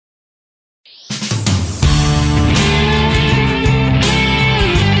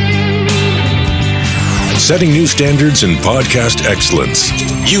setting new standards in podcast excellence.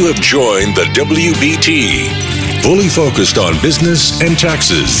 You have joined the WBT, fully focused on business and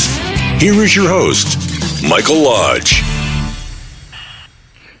taxes. Here is your host, Michael Lodge.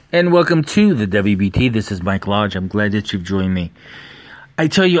 And welcome to the WBT. This is Mike Lodge. I'm glad that you've joined me. I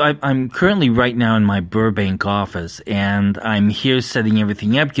tell you, I'm currently right now in my Burbank office, and I'm here setting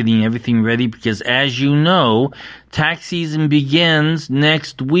everything up, getting everything ready, because as you know, tax season begins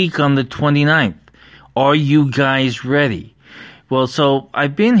next week on the 29th. Are you guys ready? Well, so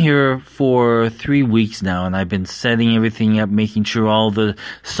I've been here for 3 weeks now, and I've been setting everything up, making sure all the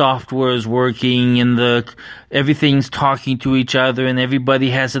software is working and everything's talking to each other, and everybody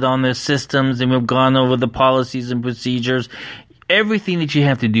has it on their systems, and we've gone over the policies and procedures. Everything that you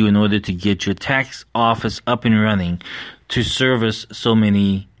have to do in order to get your tax office up and running to service so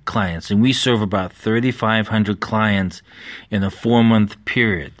many clients. And we serve about 3,500 clients in a 4-month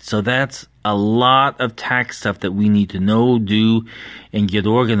period. So that's a lot of tax stuff that we need to know, do, and get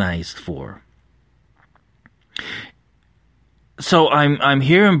organized for. So I'm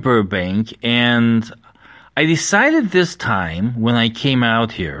here in Burbank, and I decided this time when I came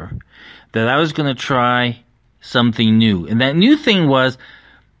out here that I was going to try something new. And that new thing was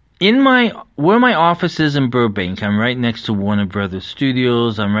where my office is in Burbank. I'm right next to Warner Brothers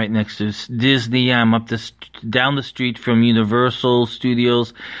Studios. I'm right next to Disney. I'm down the street from Universal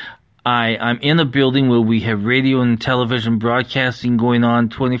Studios. I'm in a building where we have radio and television broadcasting going on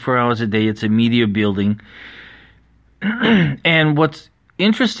 24 hours a day. It's a media building. And what's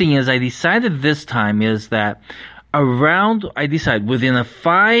interesting is I decided this time is that within a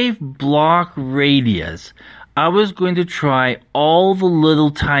 5-block radius, I was going to try all the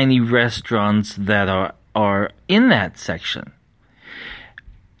little tiny restaurants that are in that section.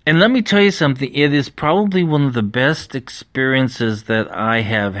 And let me tell you something, it is probably one of the best experiences that I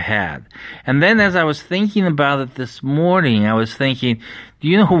have had. And then as I was thinking about it this morning, I was thinking, do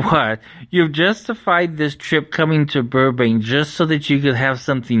you know what? You've justified this trip coming to Burbank just so that you could have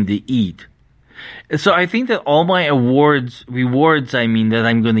something to eat. So I think that all my rewards that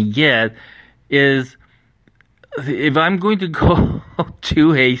I'm going to get is, if I'm going to go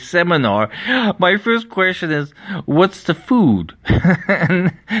to a seminar, my first question is, what's the food?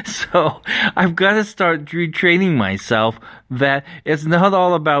 And so I've got to start retraining myself that it's not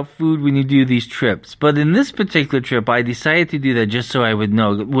all about food when you do these trips. But in this particular trip, I decided to do that just so I would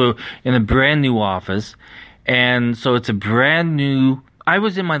know. We're in a brand new office, and so it's a brand new. I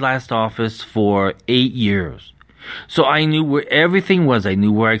was in my last office for 8 years. So I knew where everything was. I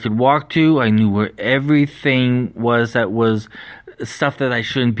knew where I could walk to. I knew where everything was that was stuff that I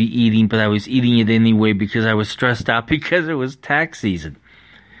shouldn't be eating, but I was eating it anyway because I was stressed out because it was tax season.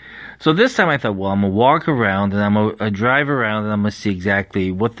 So this time I thought, well, I'm going to walk around and I'm going to drive around and I'm going to see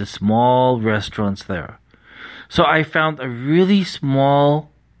exactly what the small restaurants there are. So I found a really small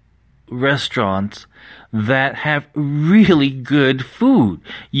restaurants that have really good food.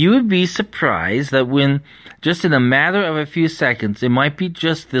 You would be surprised that when, just in a matter of a few seconds, it might be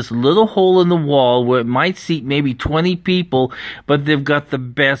just this little hole in the wall where it might seat maybe 20 people, but they've got the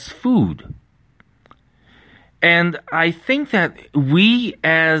best food. And I think that we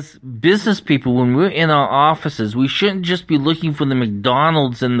as business people, when we're in our offices, we shouldn't just be looking for the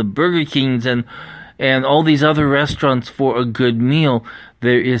McDonald's and the Burger Kings and all these other restaurants for a good meal.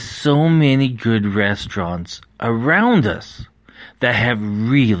 There is so many good restaurants around us that have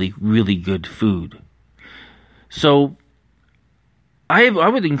really, really good food. So I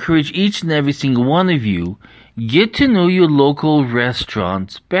would encourage each and every single one of you, get to know your local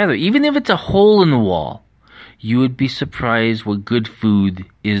restaurants better. Even if it's a hole in the wall, you would be surprised what good food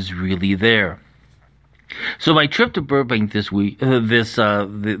is really there. So my trip to Burbank this week, these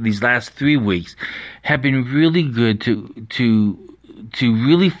last 3 weeks, have been really good to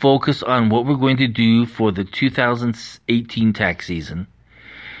really focus on what we're going to do for the 2018 tax season,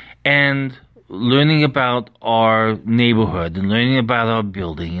 and learning about our neighborhood, and learning about our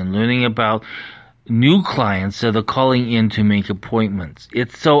building, and learning about new clients that are calling in to make appointments.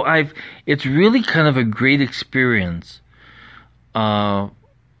 It's really kind of a great experience.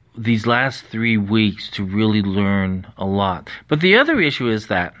 These last 3 weeks to really learn a lot. But the other issue is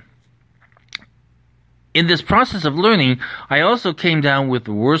that in this process of learning, I also came down with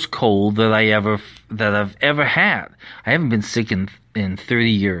the worst cold that I've ever had. I haven't been sick in 30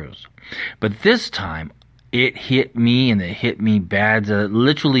 years. But this time, it hit me, and it hit me bad. It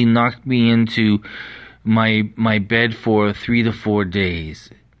literally knocked me into my bed for 3 to 4 days.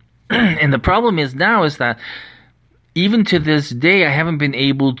 And the problem is that even to this day, I haven't been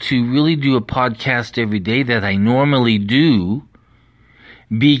able to really do a podcast every day that I normally do,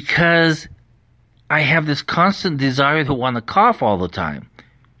 because I have this constant desire to want to cough all the time.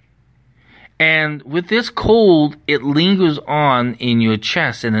 And with this cold, it lingers on in your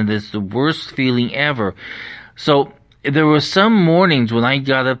chest, and it is the worst feeling ever. So there were some mornings when I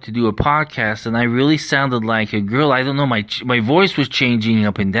got up to do a podcast, and I really sounded like a girl. I don't know, my voice was changing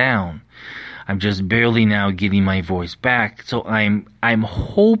up and down. I'm just barely now getting my voice back. So I'm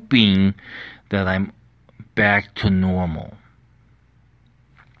hoping that I'm back to normal.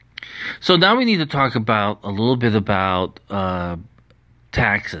 So now we need to talk about a little bit about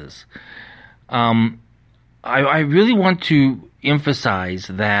taxes. I really want to emphasize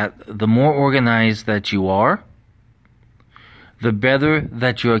that the more organized that you are, the better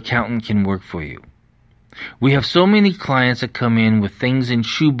that your accountant can work for you. We have so many clients that come in with things in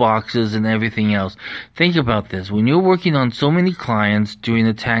shoe boxes and everything else. Think about this. When you're working on so many clients during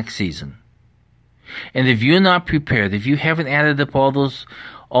the tax season, and if you're not prepared, if you haven't added up all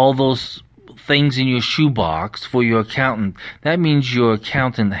those things in your shoebox for your accountant, that means your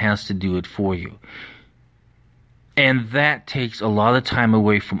accountant has to do it for you. And that takes a lot of time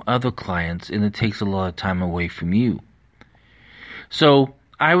away from other clients, and it takes a lot of time away from you. So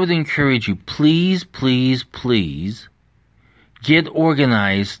I would encourage you, please, please, please get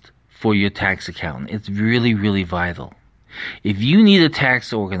organized for your tax accountant. It's really, really vital. If you need a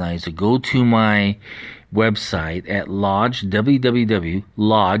tax organizer, go to my website at Lodge,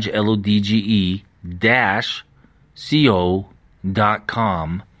 www.lodge, LODGE-co.com.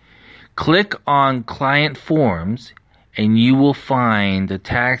 Click on Client Forms, and you will find the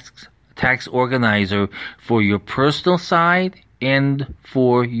tax organizer for your personal side and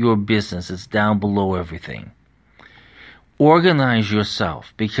for your business. It's down below everything. Organize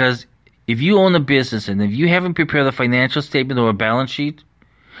yourself, because if you own a business and if you haven't prepared a financial statement or a balance sheet,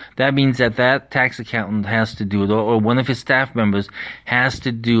 that means that tax accountant has to do it, or one of his staff members has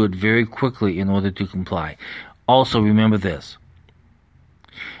to do it very quickly in order to comply. Also, remember this.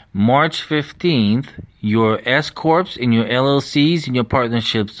 March 15th, your S-Corps and your LLCs and your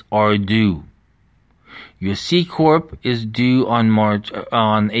partnerships are due. Your C-Corp is due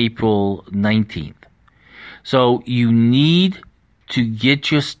on April 19th. So you need to get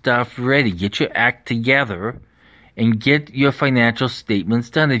your stuff ready, get your act together, and get your financial statements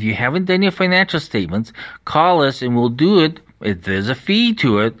done. If you haven't done your financial statements, call us and we'll do it. There's a fee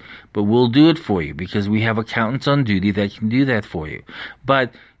to it, but we'll do it for you because we have accountants on duty that can do that for you.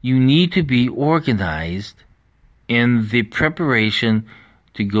 But you need to be organized in the preparation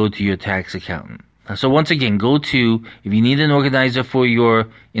to go to your tax accountant. So once again, if you need an organizer for your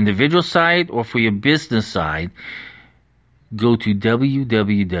individual side or for your business side, go to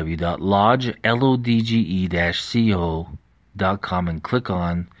www.lodge-co.com and click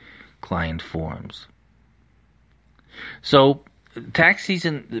on Client Forms. So tax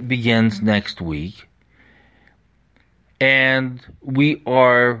season begins next week, and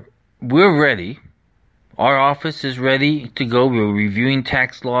we're ready. Our office is ready to go. We're reviewing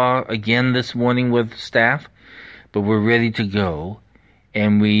tax law again this morning with staff, but we're ready to go,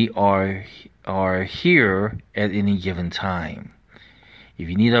 and we are here at any given time. If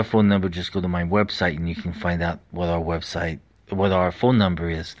you need our phone number, just go to my website and you can find out what our phone number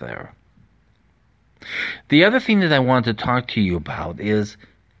is there. The other thing that I want to talk to you about is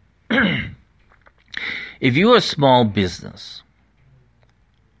if you're a small business,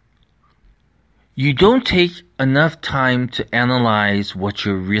 you don't take enough time to analyze what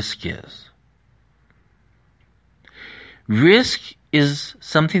your risk is. Risk is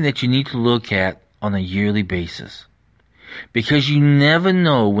something that you need to look at on a yearly basis, because you never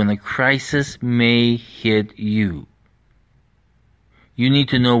know when a crisis may hit you. You need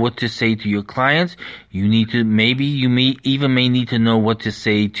to know what to say to your clients. You may need to know what to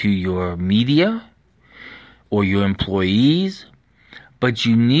say to your media or your employees. But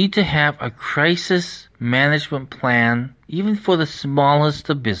you need to have a crisis management plan, even for the smallest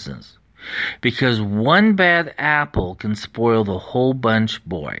of business. Because one bad apple can spoil the whole bunch,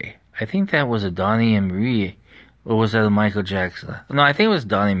 boy. I think that was a Donnie and Marie, or was that a Michael Jackson? No, I think it was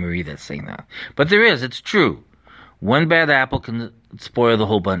Donnie and Marie that sang that. But it's true. One bad apple can spoil the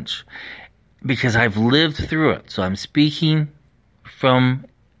whole bunch. Because I've lived through it. So I'm speaking from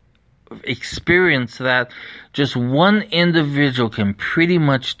experience that just one individual can pretty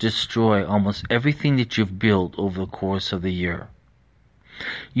much destroy almost everything that you've built over the course of the year.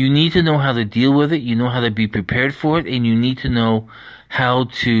 You need to know how to deal with it, you know how to be prepared for it, and you need to know how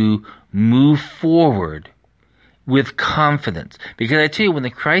to move forward with confidence. Because I tell you, when the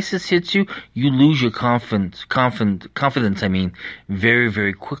crisis hits you, you lose your confidence, very,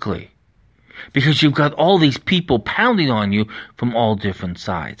 very quickly. Because you've got all these people pounding on you from all different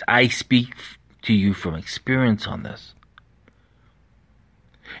sides. I speak to you from experience on this.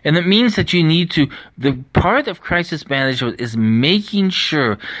 And it means that you need to, the part of crisis management is making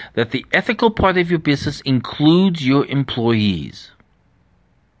sure that the ethical part of your business includes your employees.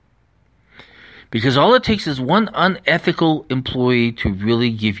 Because all it takes is one unethical employee to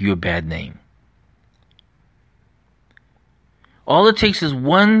really give you a bad name. All it takes is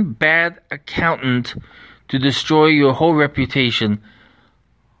one bad accountant to destroy your whole reputation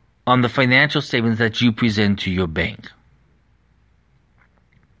on the financial statements that you present to your bank.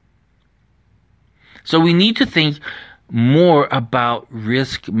 So we need to think more about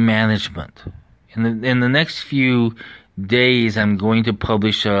risk management. In the next few days, I'm going to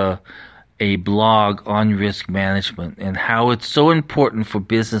publish a blog on risk management and how it's so important for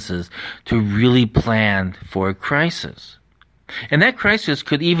businesses to really plan for a crisis. And that crisis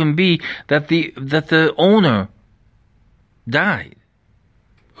could even be that the owner died.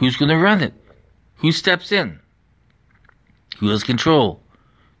 Who's going to run it? Who steps in? Who has control?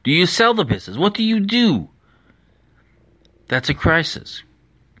 Do you sell the business? What do you do? That's a crisis.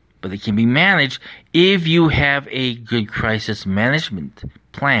 But it can be managed if you have a good crisis management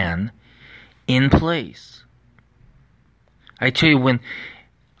plan in place. I tell you, when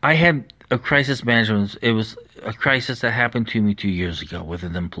I had a crisis management, it was a crisis that happened to me 2 years ago with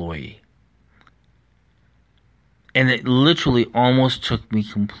an employee. And it literally almost took me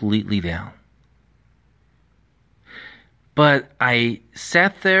completely down. But I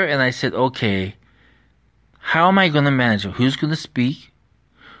sat there and I said, okay, how am I going to manage it? Who's going to speak?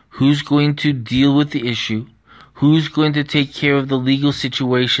 Who's going to deal with the issue? Who's going to take care of the legal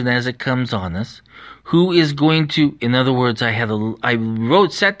situation as it comes on us? Who is going to, in other words,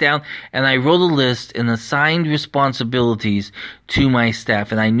 sat down and I wrote a list and assigned responsibilities to my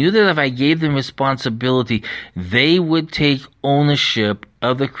staff. And I knew that if I gave them responsibility, they would take ownership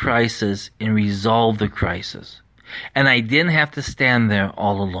of the crisis and resolve the crisis. And I didn't have to stand there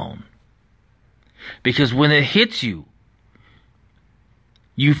all alone. Because when it hits you,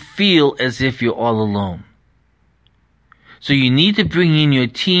 you feel as if you're all alone. So you need to bring in your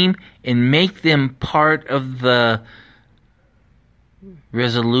team and make them part of the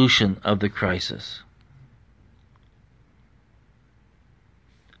resolution of the crisis.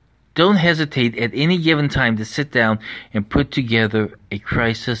 Don't hesitate at any given time to sit down and put together a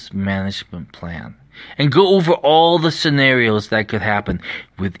crisis management plan. And go over all the scenarios that could happen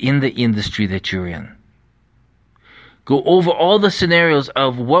within the industry that you're in. Go over all the scenarios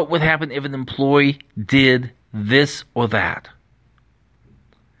of what would happen if an employee did this or that.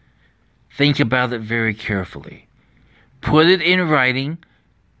 Think about it very carefully. Put it in writing.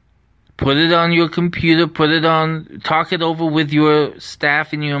 Put it on your computer. Talk it over with your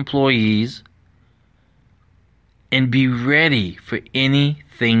staff and your employees. And be ready for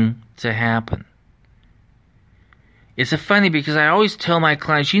anything to happen. It's funny because I always tell my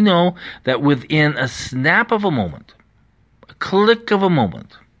clients, you know, that within a snap of a moment, a click of a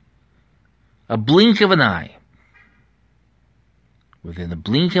moment, a blink of an eye, within a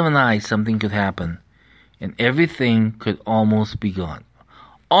blink of an eye, something could happen and everything could almost be gone.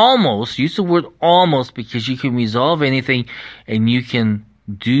 Almost, use the word almost, because you can resolve anything and you can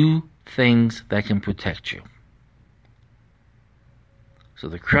do things that can protect you. So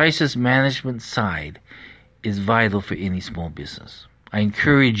the crisis management side is vital for any small business. I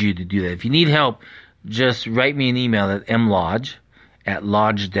encourage you to do that. If you need help, just write me an email at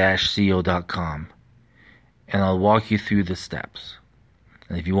mlodge@lodge-co.com and I'll walk you through the steps.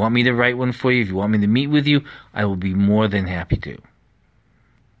 And if you want me to write one for you, if you want me to meet with you, I will be more than happy to.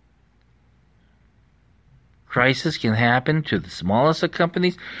 Crisis can happen to the smallest of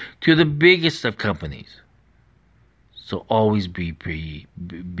companies, to the biggest of companies. So always be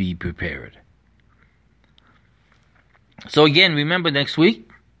prepared. So again, remember next week,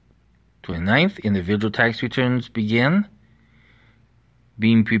 29th, individual tax returns begin.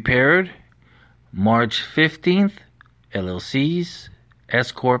 Being prepared. March 15th, LLCs,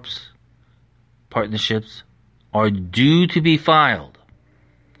 S-Corps, partnerships are due to be filed.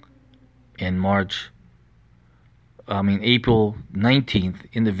 And April 19th,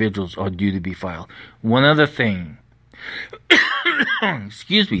 individuals are due to be filed. One other thing.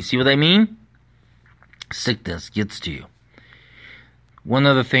 Excuse me, see what I mean? Sickness gets to you. One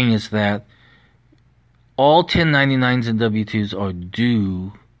other thing is that all 1099s and W-2s are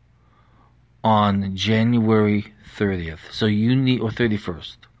due on January 30th. So you need, or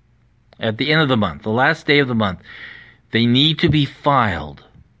 31st. At the end of the month, the last day of the month, they need to be filed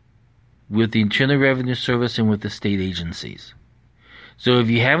with the Internal Revenue Service and with the state agencies. So if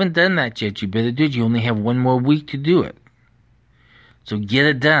you haven't done that yet, you better do it. You only have one more week to do it. So get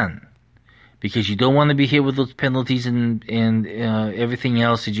it done. because you don't want to be hit with those penalties and everything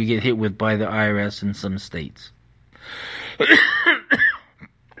else that you get hit with by the IRS in some states.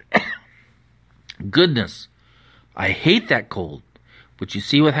 Goodness, I hate that cold, but you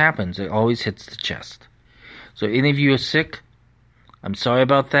see what happens. It always hits the chest. So any of you are sick, I'm sorry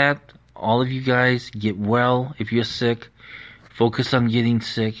about that. All of you guys, get well. If you're sick, focus on getting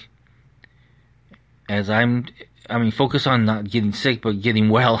sick. Focus on not getting sick, but getting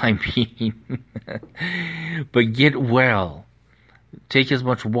well, But get well. Take as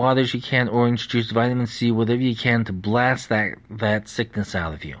much water as you can, orange juice, vitamin C, whatever you can to blast that sickness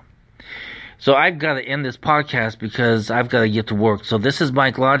out of you. So I've got to end this podcast because I've got to get to work. So this is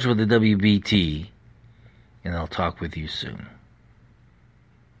Mike Lodge with the WBT, and I'll talk with you soon.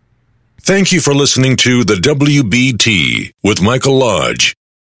 Thank you for listening to the WBT with Michael Lodge.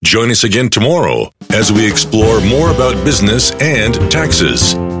 Join us again tomorrow as we explore more about business and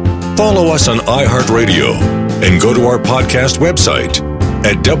taxes. Follow us on iHeartRadio and go to our podcast website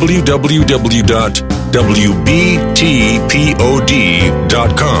at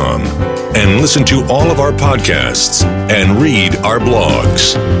www.wbtpod.com and listen to all of our podcasts and read our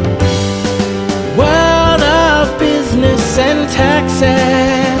blogs. World of Business and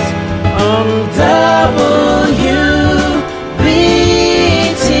Taxes on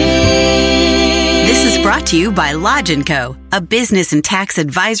WBT. This is brought to you by Lodge & Co., a business and tax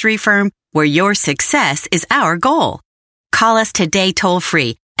advisory firm where your success is our goal. Call us today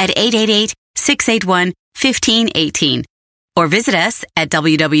toll-free at 888-681-1518 or visit us at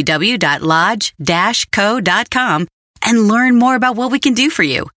www.lodge-co.com and learn more about what we can do for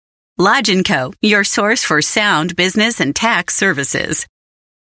you. Lodge & Co., your source for sound business and tax services.